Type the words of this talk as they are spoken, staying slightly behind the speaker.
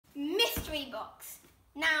box.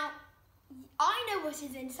 Now, I know what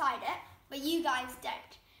is inside it, but you guys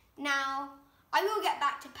don't. Now, I will get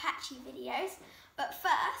back to patchy videos, but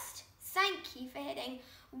first, thank you for hitting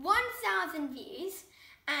 1,000 views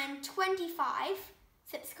and 25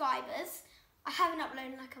 subscribers. I haven't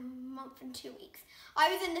uploaded in like a month and 2 weeks.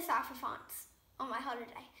 I was in the south of France on my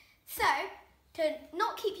holiday. So, to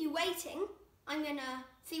not keep you waiting, I'm gonna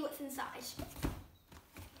see what's inside.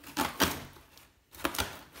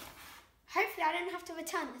 Hopefully I don't have to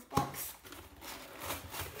return this box.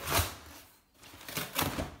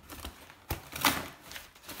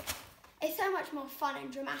 It's so much more fun and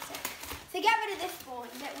dramatic. So get rid of this board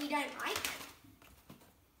that we don't like.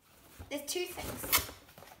 There's two things.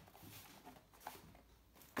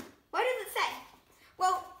 What does it say?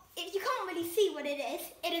 Well, if you can't really see what it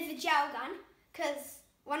is a gel gun, because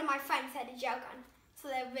one of my friends had a gel gun, so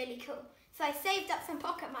they're really cool. So I saved up some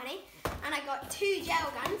pocket money, and I got 2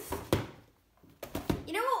 gel guns.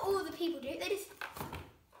 You know what all the people do? They just...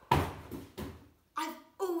 I've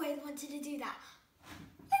always wanted to do that.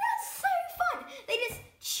 That's so fun. They just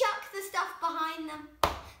chuck the stuff behind them.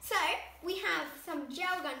 So, we have some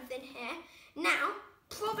gel guns in here. Now,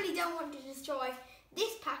 probably don't want to destroy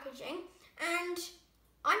this packaging, and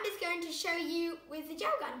I'm just going to show you with the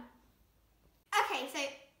gel gun. Okay, so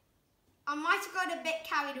I might have got a bit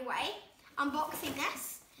carried away unboxing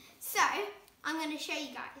this. So, I'm going to show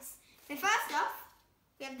you guys. So first off,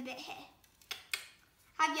 we have the bit here.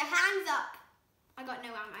 Have your hands up. I got no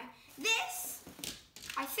ammo. This,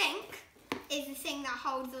 I think, is the thing that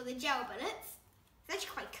holds all the gel bullets. It's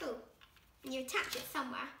actually quite cool. And you attach it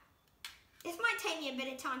somewhere. This might take me a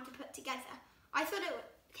bit of time to put together. I thought it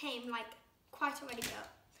came like quite already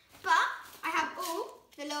built. But I have all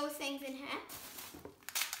the little things in here.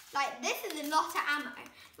 Like, this is a lot of ammo.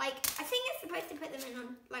 Like, I think it's supposed to put them in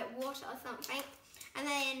on like water or something. And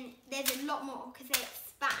then there's a lot more because they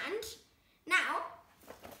expand. Now,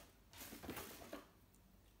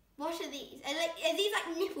 what are these? Are these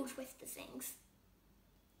like nipple twister things?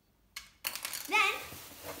 Then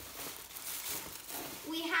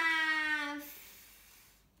we have,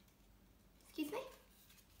 excuse me?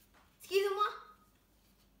 Excusez-moi?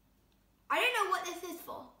 I don't know what this is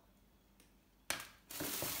for.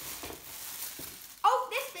 Oh,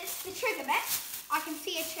 this bit's the trigger bit. I can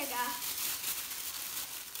see a trigger.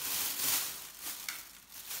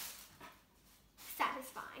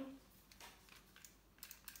 Satisfying.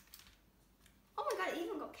 Oh my god, it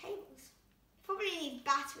even got cables. Probably needs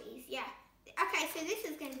batteries, yeah. Okay, so this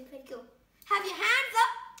is going to be pretty cool. Have your hands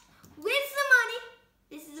up. Where's the money?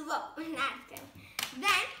 This is a rock.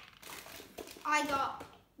 Then, I got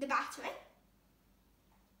the battery.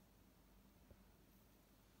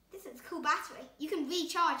 This is a cool battery. You can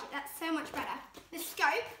recharge it. That's so much better. The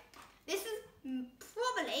scope. This is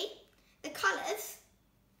probably the colours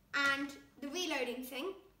and the reloading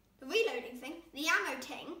thing. The ammo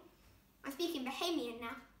ting. I'm speaking Bahamian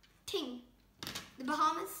now. Ting. The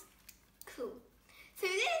Bahamas. Cool. So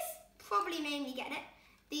this probably made me get it.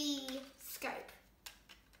 The scope.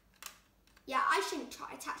 Yeah, I shouldn't try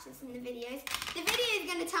to attach this in the videos. The video is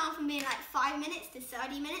going to turn from being like 5 minutes to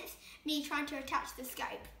 30 minutes, me trying to attach the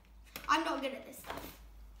scope. I'm not good at this stuff.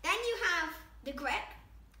 Then you have the grip.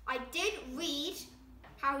 I did read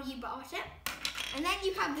how you bought it. And then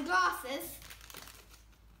you have the glasses.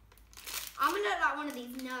 I'm going to look like one of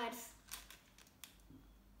these nerds.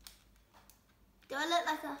 Do I look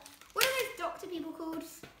like a... What are those doctor people called?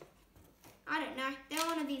 I don't know. They're on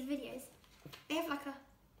one of these videos. They have like a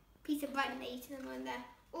piece of bread and they eat them on there.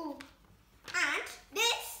 Ooh. And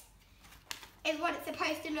this is what it's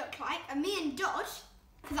supposed to look like. And me and Dodd,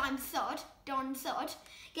 because I'm Sod, Don Sod,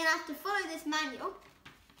 gonna have to follow this manual.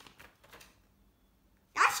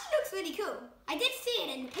 It actually looks really cool. I did see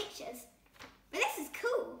it in the pictures. But this is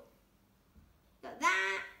cool. Got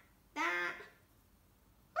that, that.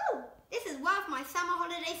 Oh, this is worth my summer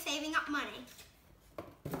holiday saving up money.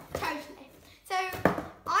 Totally. So,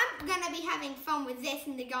 I'm going to be having fun with this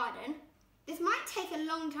in the garden. This might take a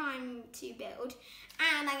long time to build.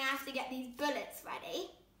 And I'm going to have to get these bullets ready.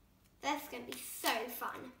 That's going to be so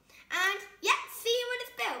fun. And, yeah, see you when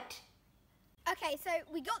it's built. Okay, so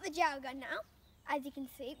we got the gel gun now. As you can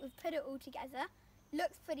see, we've put it all together.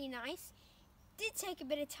 Looks pretty nice. Did take a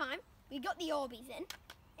bit of time. We got the orbeez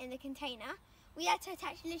in the container. We had to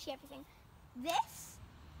attach literally everything. This,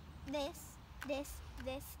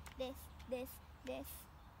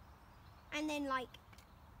 and then like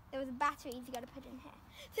there was a battery you got to put in here.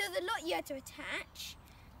 So there's a lot you had to attach,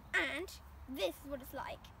 and this is what it's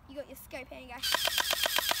like. You got your scope here and you go,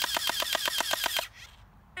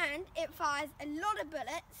 and it fires a lot of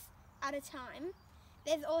bullets at a time.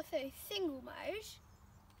 There's also single mode. There's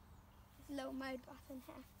a little mode button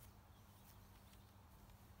here.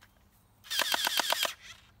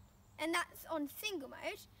 And that's on single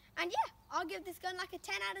mode. And yeah, I'll give this gun like a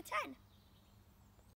 10 out of 10.